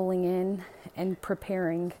regularly pulling in and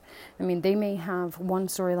preparing. I mean, they may have one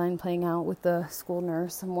storyline playing out with the school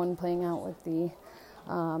nurse and one playing out with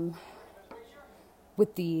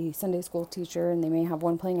the Sunday school teacher, and they may have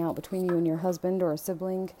one playing out between you and your husband or a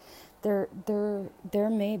sibling. There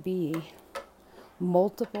may be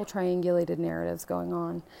multiple triangulated narratives going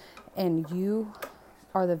on, and you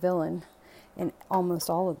are the villain in almost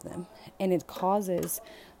all of them, and it causes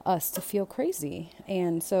us to feel crazy.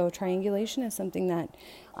 And so triangulation is something that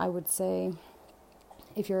I would say,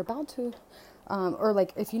 if you're about to or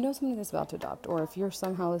like if you know somebody that's about to adopt, or if you're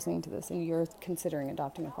somehow listening to this and you're considering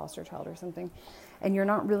adopting a foster child or something, and you're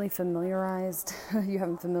not really familiarized, you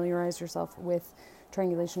haven't familiarized yourself with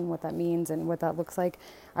triangulation, what that means and what that looks like,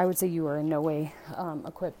 I would say you are in no way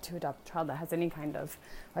equipped to adopt a child that has any kind of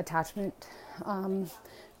attachment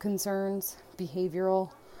concerns,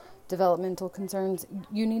 behavioral, developmental concerns.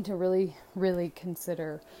 You need to really, really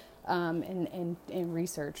consider and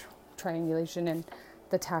research triangulation and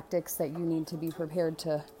the tactics that you need to be prepared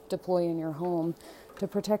to deploy in your home to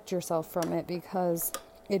protect yourself from it, because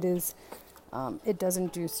it is it does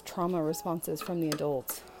induce trauma responses from the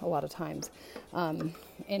adults a lot of times, and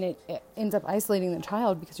it ends up isolating the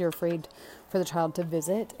child because you're afraid for the child to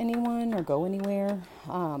visit anyone or go anywhere.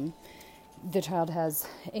 the child has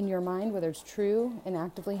in your mind, whether it's true and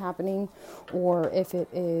actively happening, or if it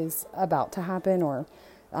is about to happen or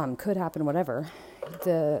could happen, whatever.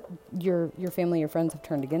 Your family, your friends have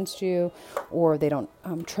turned against you, or they don't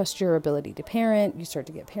trust your ability to parent. You start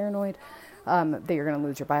to get paranoid that you're going to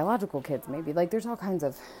lose your biological kids. Maybe there's all kinds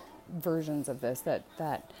of versions of this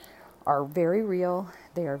that are very real.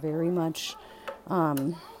 They are very much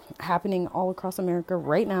happening all across America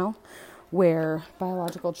right now, where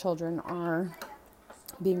biological children are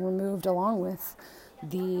being removed along with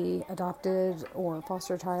the adopted or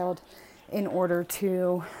foster child in order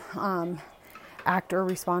to act or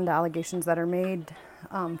respond to allegations that are made,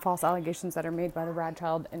 false allegations that are made by the rad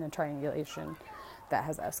child in a triangulation that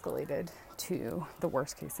has escalated to the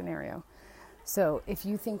worst case scenario. So if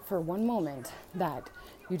you think for one moment that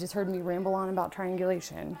you just heard me ramble on about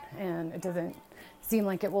triangulation and it doesn't seem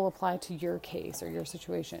like it will apply to your case or your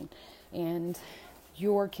situation, and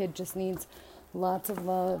your kid just needs lots of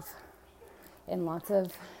love and lots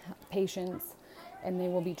of patience and they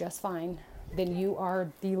will be just fine, then you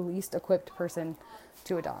are the least equipped person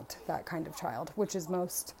to adopt that kind of child, which is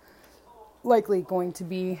most likely going to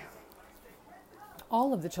be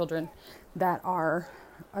all of the children that are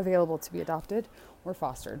available to be adopted or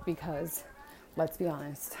fostered, because let's be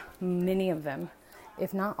honest, many of them,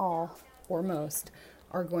 if not all or most,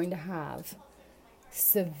 are going to have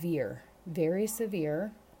severe, very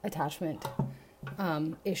severe attachment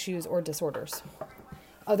issues or disorders.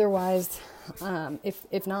 Otherwise,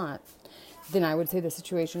 if not, then I would say the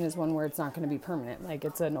situation is one where it's not going to be permanent. Like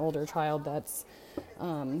it's an older child that's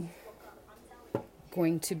going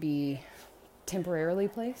to be temporarily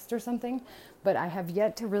placed or something. But I have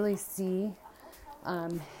yet to really see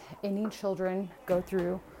any children go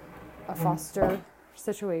through a foster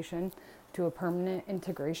situation to a permanent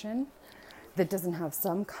integration that doesn't have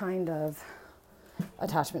some kind of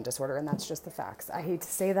attachment disorder, and that's just the facts. I hate to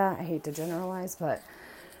say that, I hate to generalize, but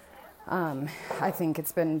I think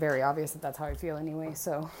it's been very obvious that that's how I feel anyway,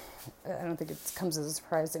 so I don't think it comes as a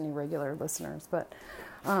surprise to any regular listeners, but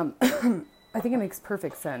I think it makes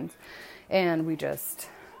perfect sense, and we just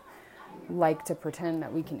like to pretend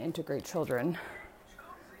that we can integrate children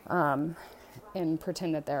and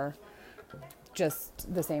pretend that they're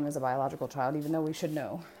just the same as a biological child, even though we should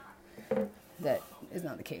know that is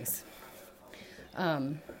not the case.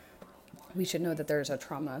 We should know that there's a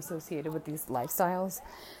trauma associated with these lifestyles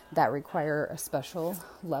that require a special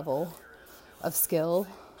level of skill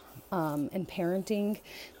and parenting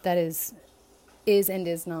that is and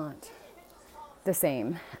is not the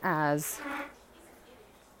same as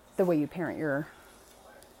the way you parent your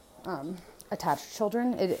attached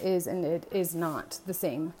children. It is and it is not the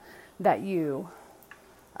same that you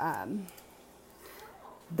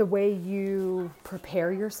the way you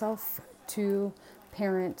prepare yourself to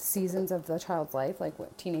parent seasons of the child's life, like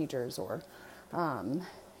what teenagers or,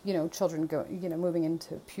 children moving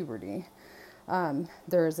into puberty.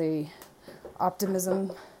 There is a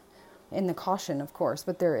optimism in the caution, of course,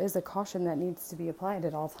 but there is a caution that needs to be applied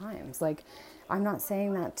at all times. Like, I'm not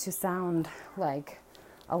saying that to sound like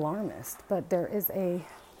alarmist, but there is a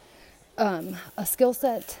skill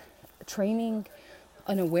set, training,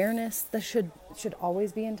 an awareness that should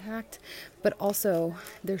always be intact, but also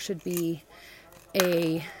there should be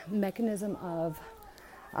a mechanism of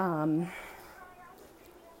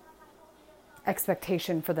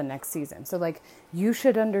expectation for the next season. So like you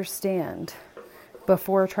should understand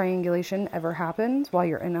before triangulation ever happens while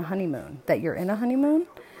you're in a honeymoon, that you're in a honeymoon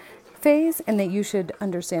phase, and that you should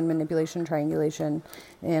understand manipulation, triangulation,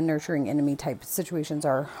 and nurturing enemy type situations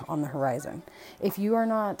are on the horizon. If you are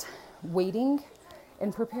not waiting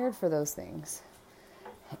and prepared for those things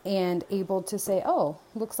and able to say, oh,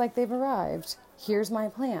 looks like they've arrived. Here's my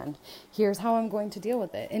plan. Here's how I'm going to deal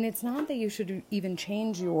with it. And it's not that you should even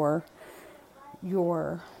change your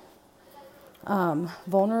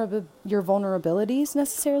vulnerabilities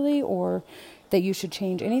necessarily, or that you should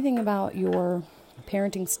change anything about your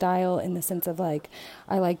parenting style in the sense of like,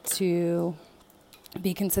 I like to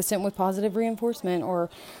be consistent with positive reinforcement, or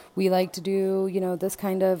we like to do, this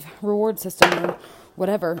kind of reward system or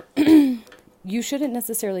whatever. You shouldn't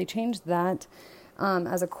necessarily change that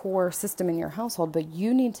as a core system in your household, but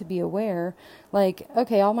you need to be aware, like,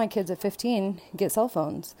 okay, all my kids at 15 get cell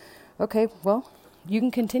phones. Okay, well, you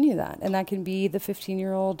can continue that, and that can be the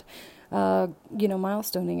 15-year-old,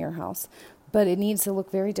 milestone in your house, but it needs to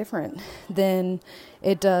look very different than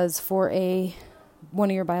it does for one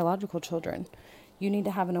of your biological children. You need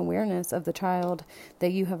to have an awareness of the child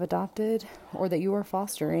that you have adopted or that you are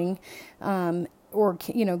fostering, or,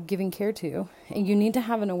 giving care to. And you need to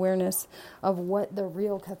have an awareness of what the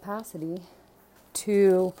real capacity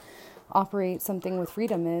to operate something with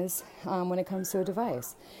freedom is when it comes to a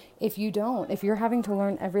device. If you're having to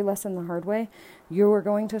learn every lesson the hard way, you are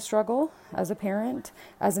going to struggle as a parent,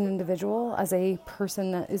 as an individual, as a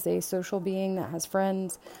person that is a social being that has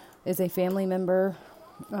friends, is a family member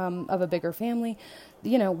of a bigger family.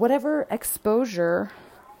 Whatever exposure,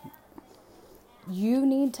 you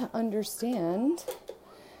need to understand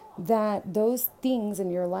that those things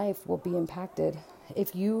in your life will be impacted.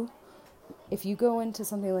 If you go into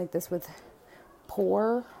something like this with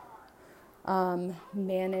poor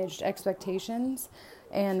managed expectations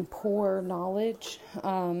and poor knowledge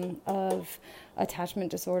of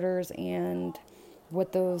attachment disorders and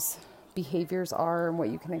what those behaviors are and what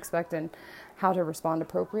you can expect and how to respond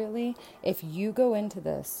appropriately, if you go into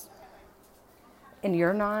this and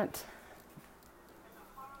you're not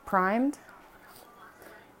primed,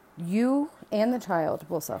 you and the child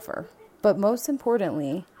will suffer. But most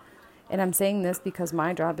importantly, and I'm saying this because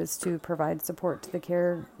my job is to provide support to the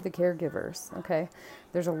caregivers, okay?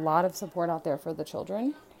 There's a lot of support out there for the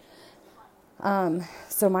children.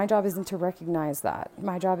 So my job isn't to recognize that.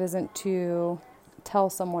 My job isn't to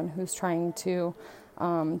tell someone who's trying to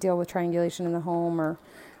deal with triangulation in the home or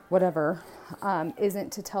whatever,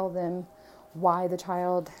 isn't to tell them why the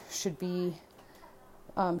child should be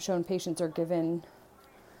shown patience or given,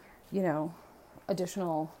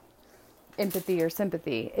 additional empathy or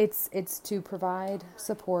sympathy. It's to provide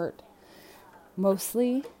support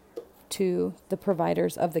mostly to the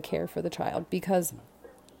providers of the care for the child, because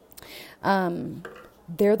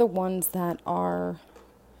they're the ones that are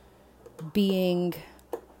being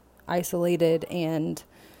isolated and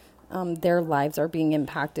their lives are being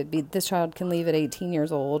impacted. This child can leave at 18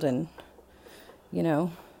 years old and,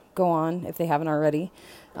 go on if they haven't already.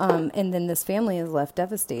 And then this family is left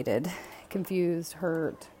devastated, confused,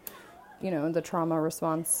 hurt. The trauma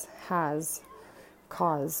response has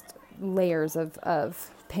caused layers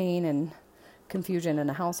of pain and confusion in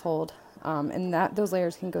a household. And those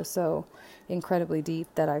layers can go so incredibly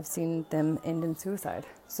deep that I've seen them end in suicide.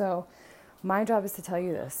 So my job is to tell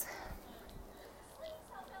you this.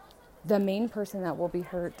 The main person that will be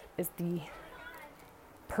hurt is the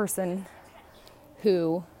person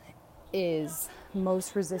who is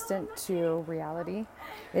most resistant to reality.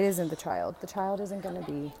 It isn't the child. The child isn't going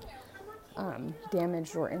to be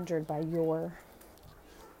damaged or injured by your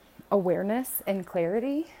awareness and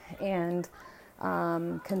clarity and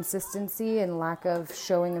consistency and lack of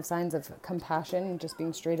showing of signs of compassion and just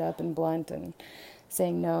being straight up and blunt and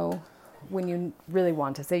saying no when you really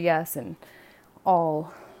want to say yes. And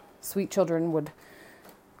all sweet children would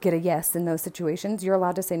get a yes in those situations. You're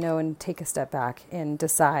allowed to say no and take a step back and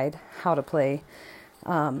decide how to play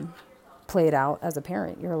it out as a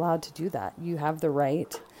parent. You're allowed to do that. You have the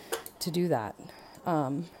right to do that.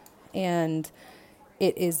 And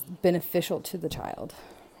it is beneficial to the child.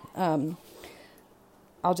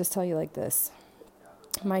 I'll just tell you like this.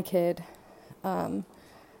 My kid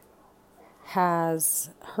has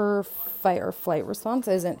her fight or flight response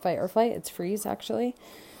isn't fight or flight, it's freeze actually.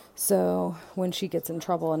 So when she gets in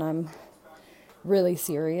trouble and I'm really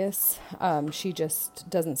serious, she just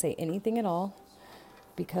doesn't say anything at all,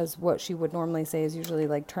 because what she would normally say is usually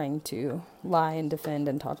like trying to lie and defend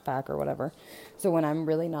and talk back or whatever. So when I'm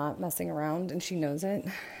really not messing around and she knows it,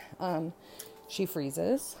 she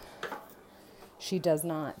freezes. She does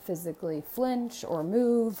not physically flinch or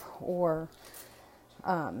move or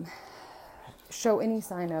show any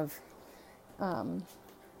sign of,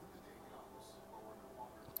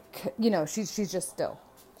 she's just still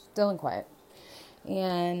and quiet.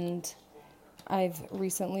 And I've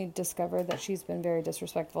recently discovered that she's been very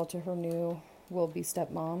disrespectful to her new will-be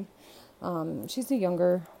stepmom. She's a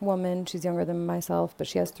younger woman. She's younger than myself, but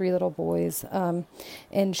she has 3 little boys.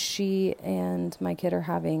 And she and my kid are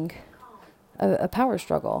having a power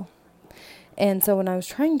struggle. And so when I was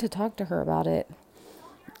trying to talk to her about it,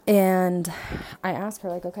 and I asked her,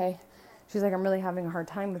 like, okay, she's like, I'm really having a hard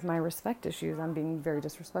time with my respect issues. I'm being very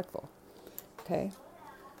disrespectful. Okay.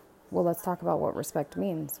 Well, let's talk about what respect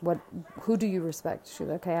means. Who do you respect? She's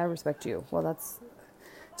like, okay, I respect you. Well, that's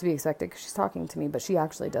to be expected because she's talking to me, but she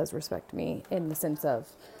actually does respect me in the sense of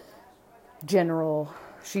general.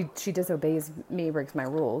 She disobeys me, breaks my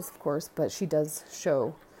rules, of course, but she does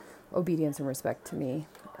show obedience and respect to me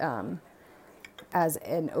as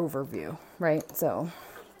an overview, right? So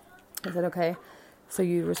I said, okay, so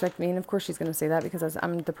you respect me? And of course she's going to say that because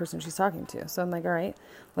I'm the person she's talking to. So I'm like, all right,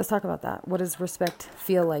 let's talk about that. What does respect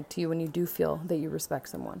feel like to you when you do feel that you respect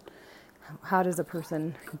someone? How does a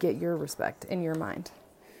person get your respect in your mind?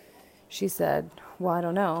 She said, well, I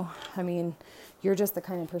don't know. I mean, you're just the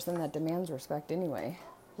kind of person that demands respect anyway.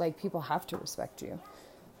 Like, people have to respect you.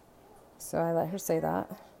 So I let her say that.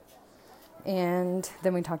 And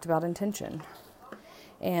then we talked about intention.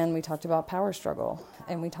 And we talked about power struggle.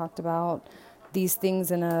 And we talked about these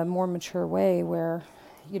things in a more mature way where,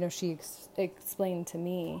 she explained to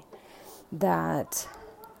me that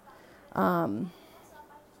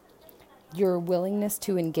your willingness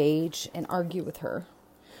to engage and argue with her,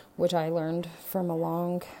 which I learned from a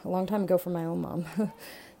long time ago from my own mom,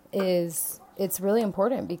 it's really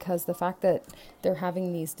important, because the fact that they're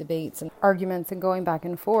having these debates and arguments and going back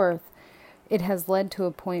and forth, it has led to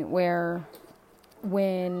a point where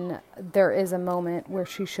when there is a moment where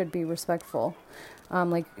she should be respectful,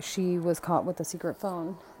 like she was caught with a secret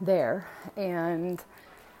phone there, and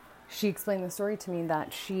she explained the story to me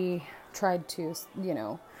that she tried to,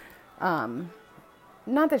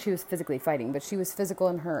 not that she was physically fighting, but she was physical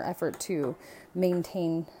in her effort to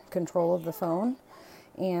maintain control of the phone.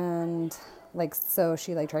 And so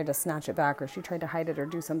she tried to snatch it back, or she tried to hide it or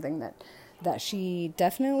do something that she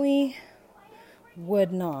definitely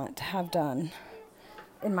would not have done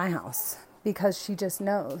in my house, because she just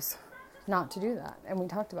knows not to do that. And we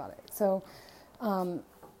talked about it. So,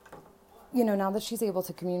 now that she's able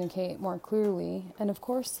to communicate more clearly, and of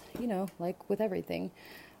course, like with everything,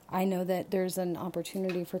 I know that there's an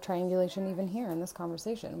opportunity for triangulation even here in this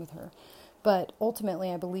conversation with her. But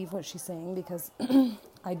ultimately, I believe what she's saying, because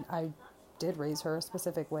I did raise her a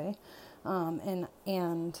specific way,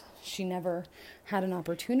 and she never had an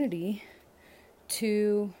opportunity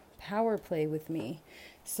to power play with me.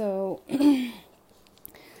 So,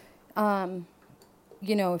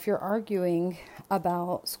 if you're arguing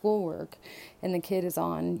about schoolwork and the kid is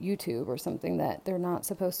on YouTube or something that they're not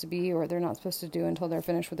supposed to be, or they're not supposed to do until they're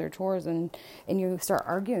finished with their chores, and you start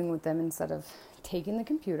arguing with them instead of taking the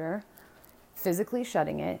computer, physically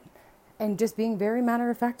shutting it, and just being very matter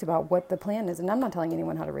of fact about what the plan is. And I'm not telling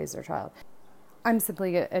anyone how to raise their child. I'm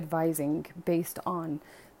simply advising based on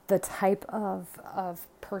the type of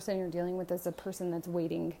person you're dealing with, as a person that's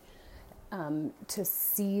waiting to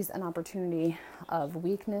seize an opportunity of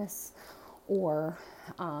weakness or,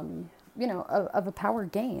 of a power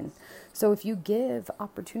gain. So if you give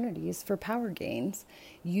opportunities for power gains,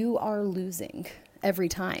 you are losing every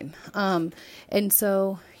time. And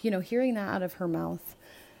so, hearing that out of her mouth,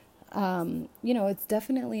 it's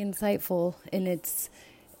definitely insightful, and it's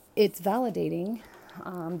validating,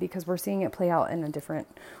 because we're seeing it play out in a different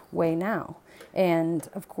way now. And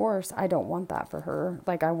of course, I don't want that for her.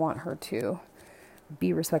 I want her to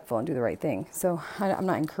be respectful and do the right thing. So I'm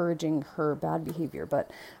not encouraging her bad behavior, but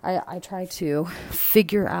I try to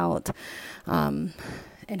figure out, and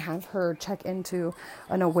have her check into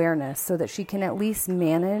an awareness so that she can at least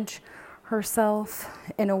manage herself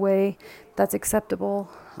in a way that's acceptable,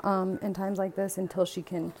 in times like this, until she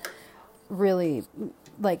can really,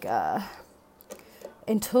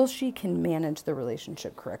 until she can manage the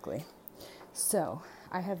relationship correctly. So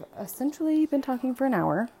I have essentially been talking for an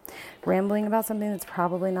hour, rambling about something that's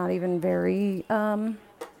probably not even very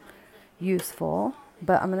useful,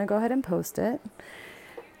 but I'm going to go ahead and post it,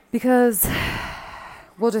 because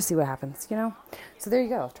we'll just see what happens, So there you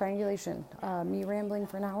go, triangulation. Me rambling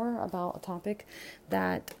for an hour about a topic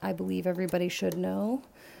that I believe everybody should know,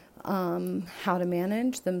 how to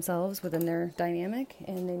manage themselves within their dynamic,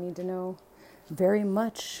 and they need to know very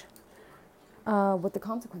much what the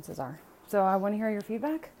consequences are. So I want to hear your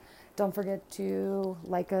feedback. Don't forget to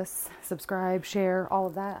like us, subscribe, share, all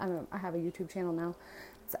of that. I have a YouTube channel now.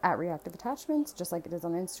 It's at Reactive Attachments, just like it is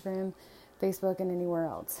on Instagram, Facebook, and anywhere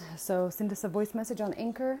else. So send us a voice message on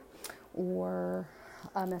Anchor, or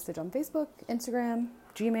a message on Facebook, Instagram,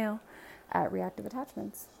 Gmail, at Reactive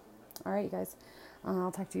Attachments. All right, you guys.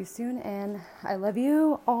 I'll talk to you soon, and I love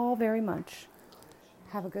you all very much.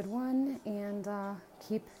 Have a good one, and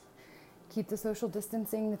keep the social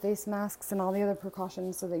distancing, the face masks, and all the other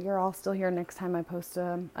precautions, so that you're all still here next time I post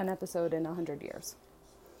an episode in 100 years.